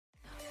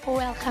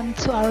Welcome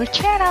to our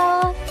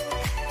channel.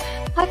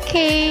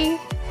 Okay,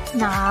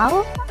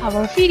 now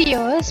our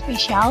video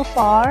special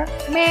for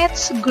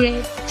Maths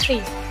Grade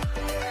 3.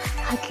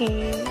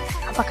 Okay,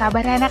 apa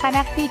kabar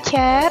anak-anak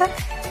teacher?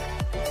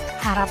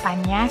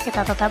 Harapannya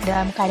kita tetap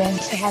dalam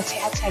keadaan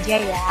sehat-sehat saja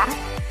ya.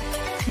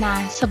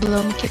 Nah,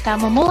 sebelum kita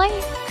memulai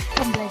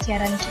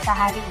pembelajaran kita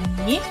hari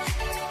ini,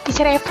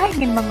 Teacher Eva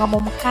ingin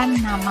mengumumkan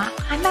nama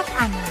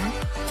anak-anak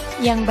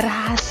yang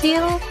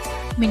berhasil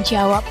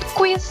menjawab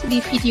kuis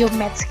di video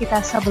maths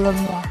kita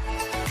sebelumnya.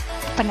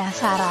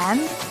 Penasaran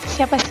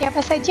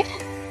siapa-siapa saja?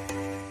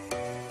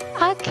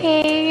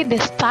 Oke, the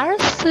star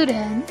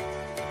student.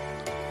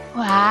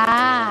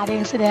 Wah, ada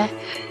yang sudah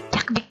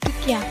cak-dik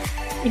ya.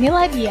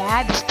 Inilah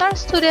dia, the star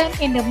student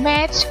in the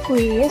maths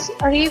quiz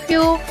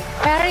review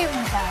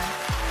perimeter.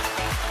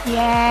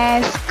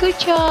 Yes, good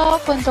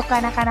job untuk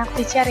anak-anak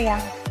teacher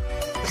yang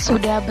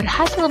sudah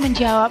berhasil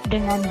menjawab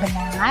dengan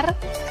benar.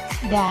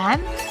 Dan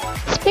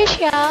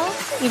spesial,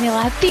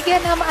 inilah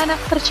 3 nama anak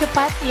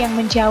tercepat yang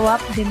menjawab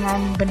dengan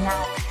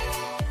benar.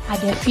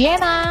 Ada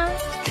Vienna,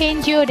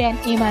 Kenjo, dan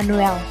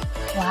Emmanuel.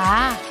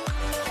 Wah,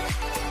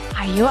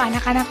 ayo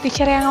anak-anak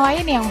teacher yang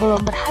lain yang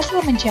belum berhasil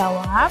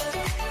menjawab,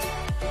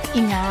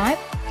 ingat,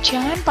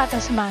 jangan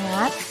patah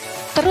semangat,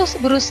 terus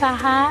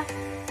berusaha,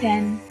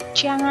 dan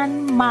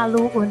jangan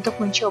malu untuk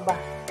mencoba.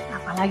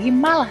 Apalagi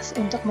malas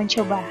untuk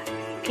mencoba,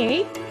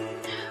 oke?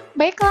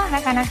 Baiklah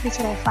anak-anak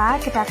teacher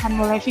Eva, kita akan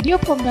mulai video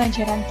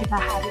pembelajaran kita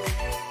hari ini.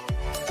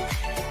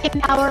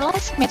 In our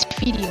last math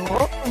video,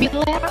 we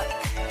learned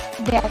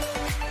that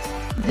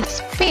the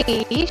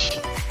space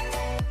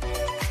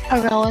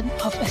around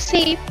of a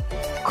shape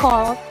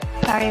called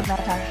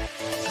perimeter.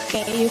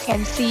 Okay, you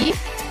can see.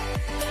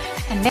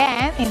 And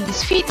then in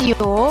this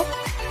video,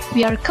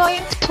 we are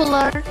going to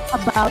learn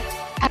about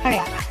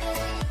area.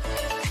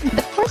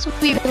 The first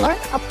we will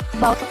learn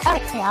about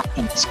area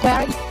in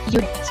square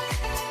units.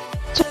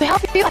 To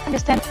help you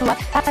understand what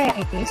area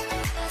is,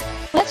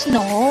 let's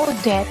know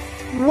that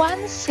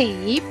one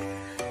shape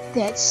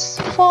that's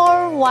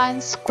for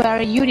 1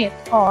 square unit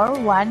or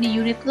 1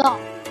 unit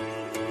long.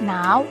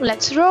 Now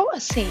let's draw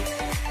a shape.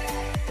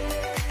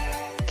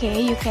 Okay,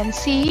 you can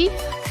see.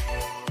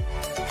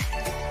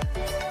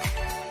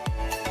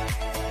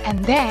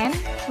 And then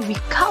we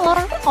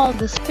color all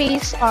the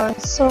space or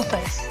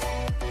surface.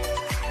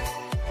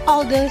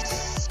 All the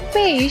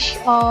space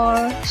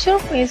or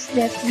surface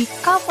that we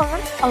cover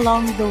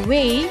along the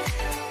way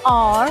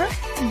or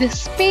the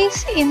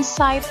space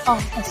inside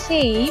of a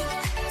shape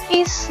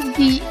is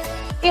the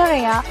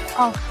area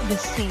of the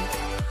shape.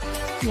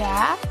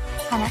 Ya,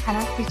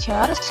 anak-anak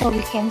teacher, so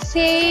we can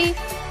say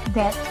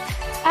that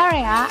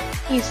area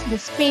is the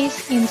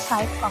space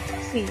inside of a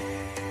shape.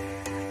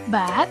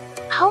 But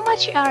how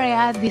much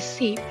area this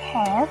shape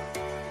have?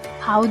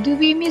 How do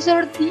we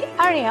measure the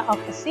area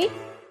of a shape?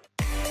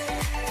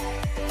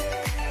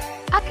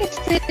 Okay,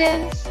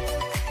 students,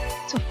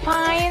 to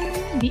find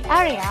the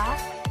area,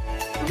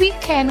 we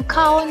can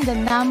count the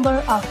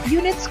number of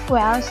unit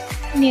squares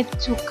need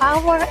to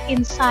cover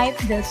inside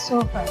the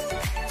surface.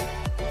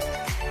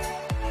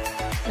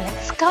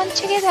 Let's count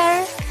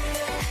together.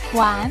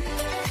 1,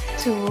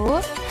 2,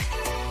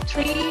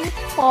 3,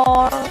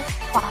 4,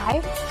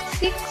 5,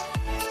 6,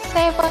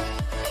 7,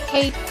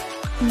 8,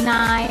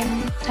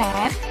 9,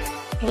 10,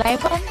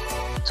 11,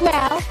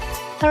 12,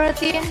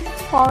 13,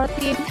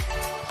 14,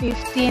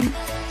 15,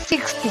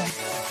 16.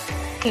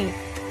 Okay,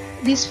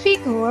 this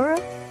figure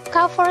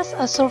covers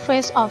a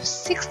surface of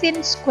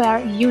 16 square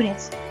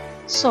units.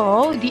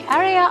 So, the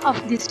area of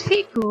this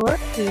figure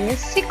is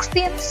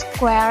 16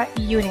 square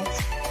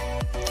units.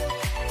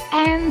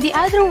 And the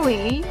other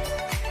way,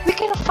 we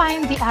can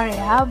find the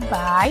area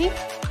by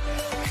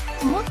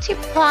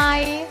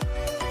multiply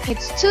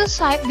its 2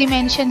 side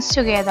dimensions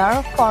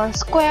together for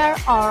square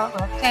or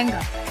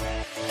rectangle.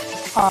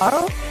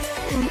 Or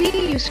we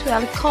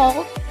usually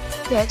call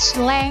that's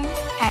length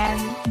and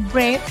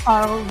breadth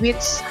or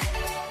width.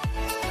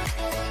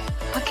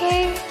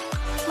 Okay,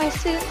 my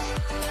students,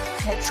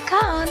 let's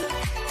count.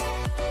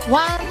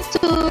 1,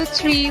 2,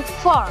 3,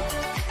 4.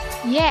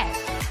 Yes,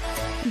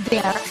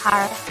 there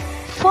are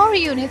 4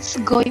 units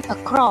going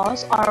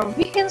across, or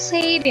we can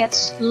say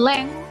that's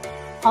length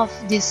of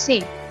this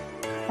shape.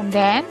 And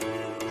then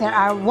there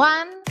are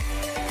 1,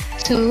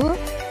 2,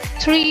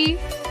 3,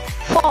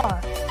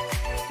 4.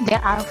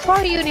 There are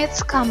 4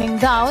 units coming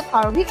down,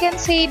 or we can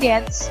say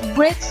that's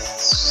breadth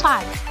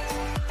side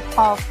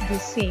of the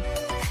shape.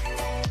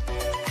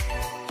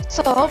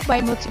 So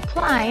by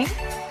multiplying,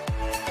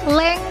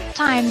 length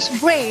times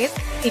breadth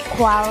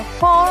equal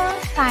 4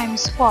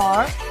 times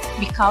 4,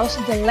 because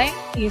the length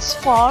is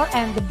 4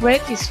 and the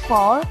breadth is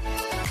 4.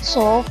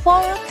 So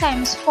 4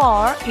 times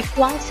 4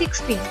 equals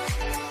 16.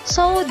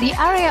 So the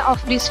area of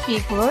this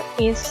figure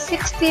is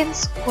 16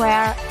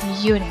 square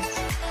units.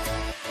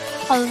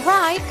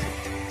 Alright.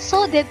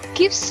 So that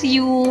gives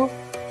you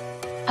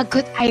a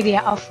good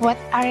idea of what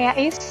area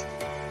is.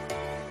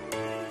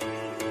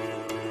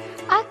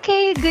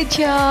 Okay, good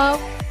job.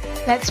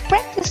 Let's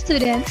practice,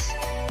 students.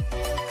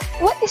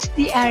 What is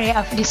the area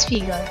of this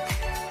figure?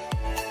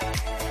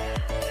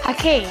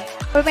 Okay,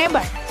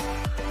 remember,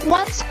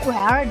 1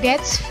 square,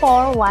 that's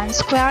for 1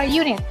 square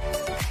unit.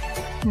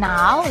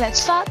 Now,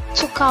 let's start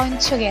to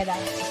count together.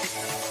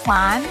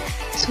 1,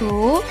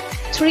 2,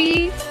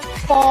 3,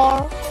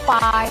 4,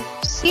 5,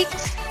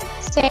 6,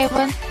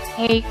 7,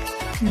 8,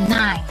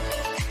 9.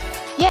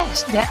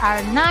 Yes, there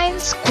are 9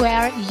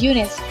 square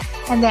units.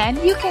 And then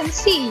you can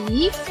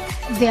see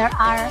there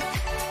are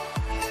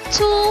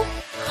 2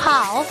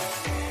 half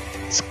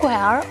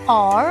square,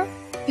 or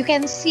you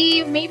can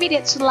see maybe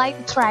that's like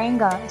a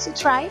triangle. Is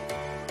it right?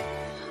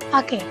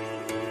 Okay.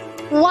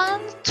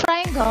 1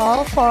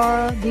 triangle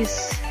for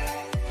this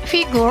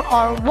figure,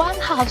 or 1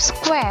 half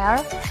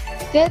square,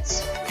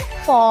 that's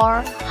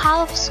for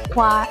half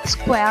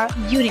square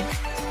unit.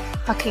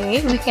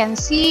 Okay, we can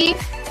see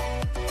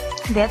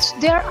that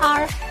there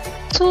are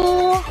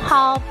 2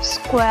 half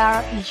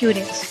square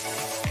units.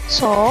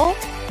 So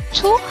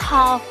 2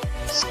 half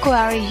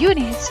square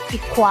units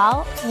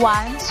equal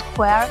 1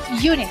 square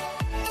unit.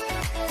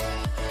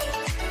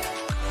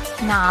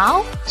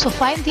 Now, to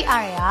find the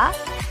area,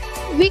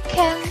 we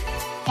can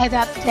add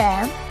up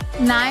them.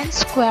 9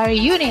 square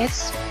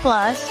units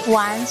plus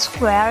 1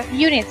 square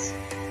units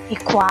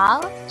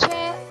equal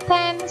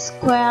 10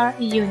 square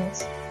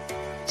units.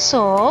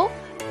 So,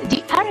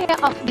 the area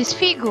of this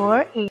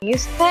figure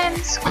is 10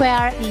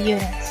 square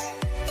units.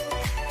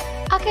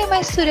 Okay,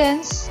 my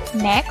students,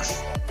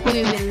 next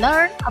we will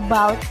learn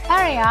about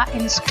area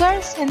in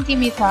square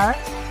centimeter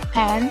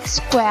and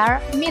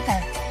square meter.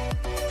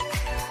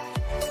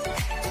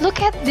 Look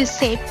at this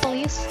shape,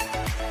 please.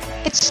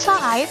 Each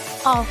side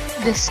of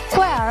the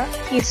square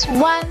is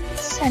 1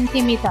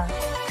 centimeter.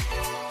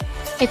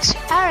 Its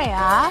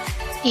area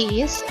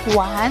is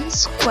 1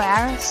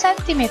 square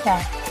centimeter.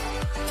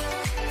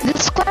 The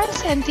square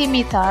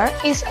centimeter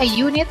is a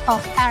unit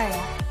of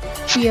area.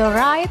 We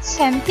write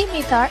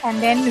centimeter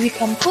and then we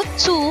can put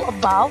 2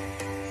 above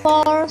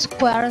 4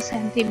 square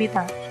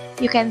centimeter.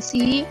 You can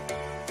see.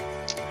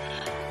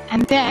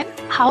 And then,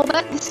 how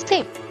about this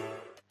shape?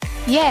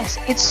 Yes,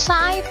 each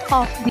side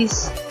of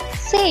this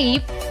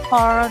shape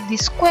or the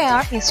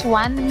square is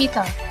 1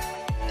 meter.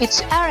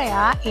 Its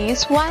area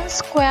is 1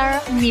 square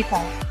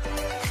meter.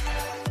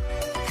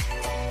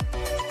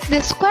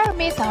 The square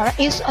meter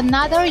is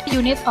another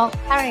unit of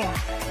area.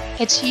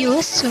 It's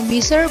used to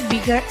measure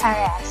bigger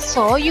areas.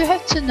 So you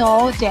have to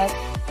know that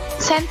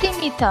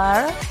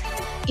centimeter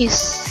is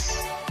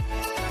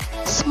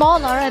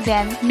smaller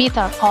than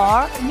meter,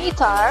 or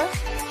meter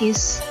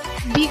is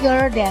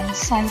bigger than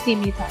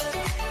centimeter.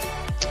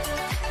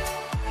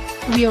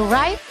 We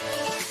write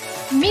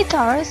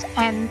meters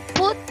and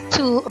put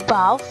 2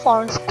 above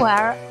 4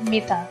 square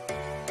meter.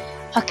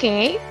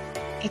 Okay,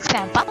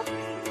 example.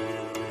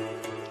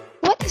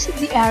 What is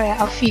the area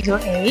of figure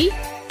A?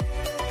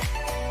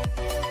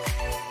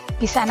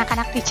 Bisa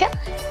anak-anak teacher?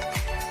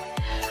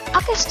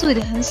 Okay,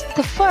 students,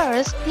 the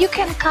first, you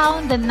can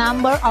count the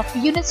number of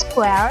unit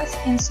squares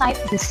inside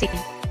the shape.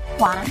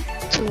 1,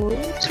 2,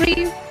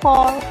 3,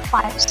 4,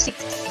 5, 6.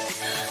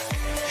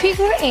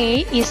 Figure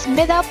A is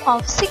made up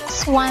of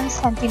 6 1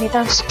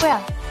 centimeter square.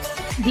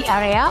 The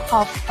area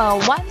of a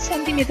 1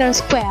 centimeter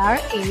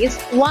square is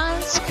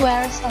 1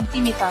 square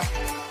centimeter.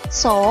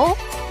 So,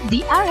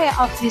 the area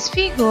of this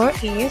figure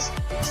is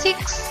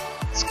 6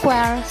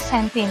 square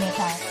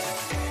centimeter.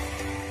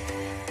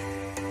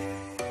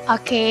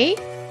 Okay,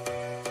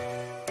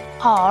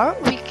 or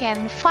we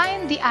can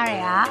find the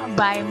area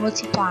by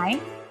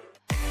multiplying.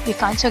 We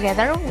count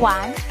together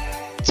 1,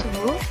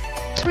 2,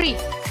 3.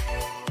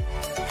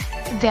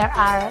 There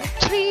are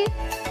 3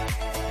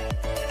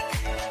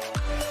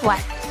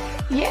 what?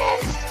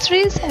 Yes,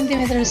 3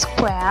 centimeter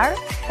square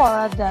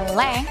for the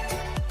length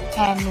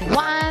and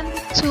 1,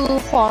 2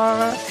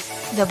 for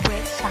the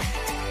breadth side.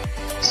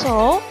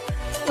 So,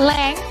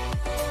 length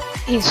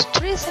is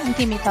 3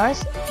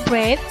 centimeters,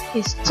 breadth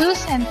is 2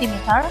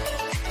 centimeter.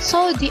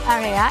 So, the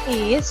area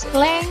is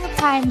length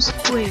times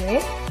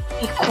breadth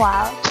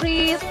equal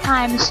 3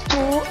 times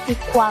 2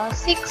 equal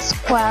 6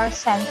 square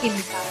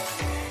centimeter.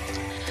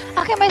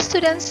 Okay, my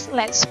students,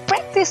 let's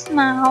practice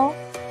now.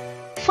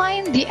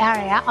 Find the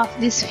area of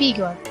this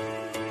figure.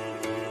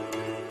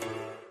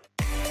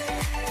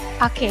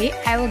 Okay,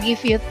 I will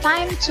give you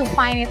time to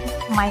find it,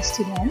 my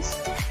students.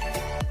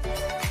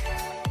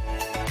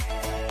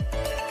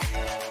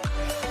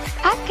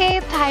 Okay,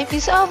 time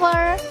is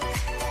over.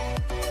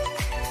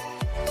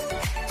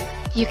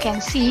 You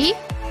can see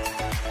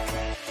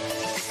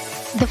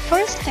the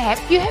first step,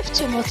 you have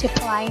to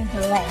multiply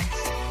the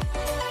length.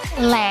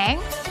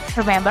 Length,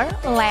 remember,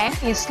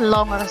 length is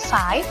longer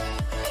side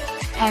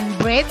and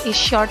breadth is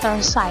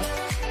shorter side.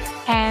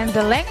 And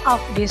the length of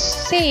this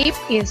shape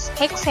is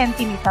x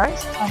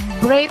centimeters and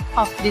breadth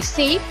of the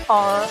shape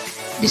or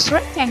this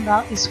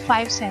rectangle is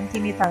 5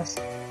 centimeters.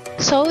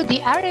 So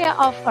the area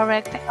of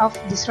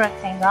this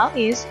rectangle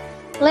is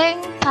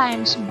length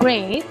times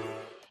breadth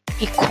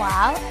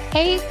equal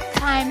 8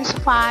 times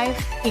 5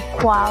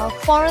 equal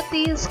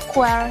 40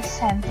 square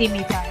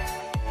centimeter.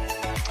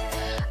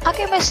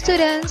 Okay, my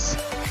students,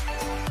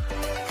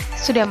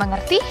 sudah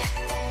mengerti?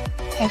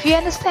 Have you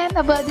understand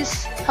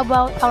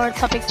about our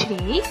topic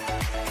today?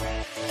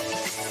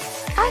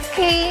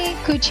 Okay,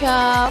 good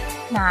job.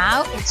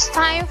 Now it's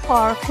time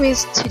for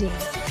quiz today.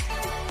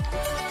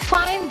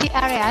 Find the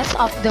areas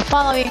of the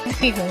following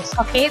figures.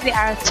 Okay, there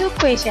are two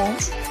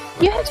questions.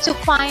 You have to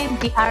find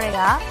the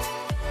area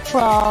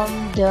from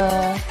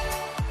the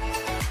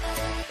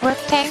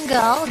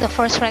rectangle, the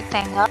first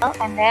rectangle,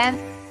 and then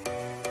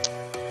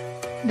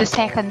the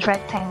second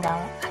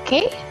rectangle.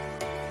 Okay?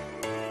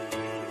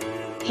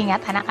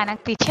 Ingat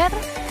anak-anak teacher,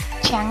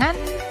 jangan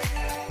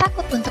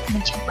takut untuk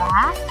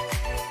mencoba,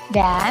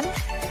 dan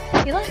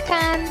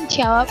silahkan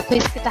jawab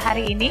kuis kita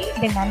hari ini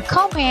dengan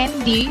komen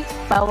di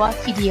bawah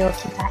video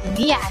kita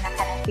ini ya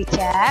anak-anak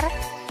teacher.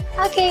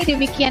 Oke,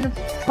 demikian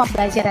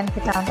pembelajaran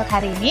kita untuk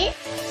hari ini.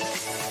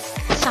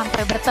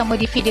 Sampai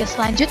bertemu di video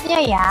selanjutnya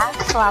ya.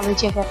 Selalu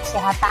jaga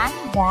kesehatan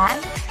dan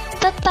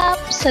tetap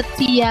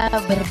setia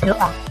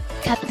berdoa.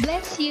 God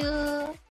bless you.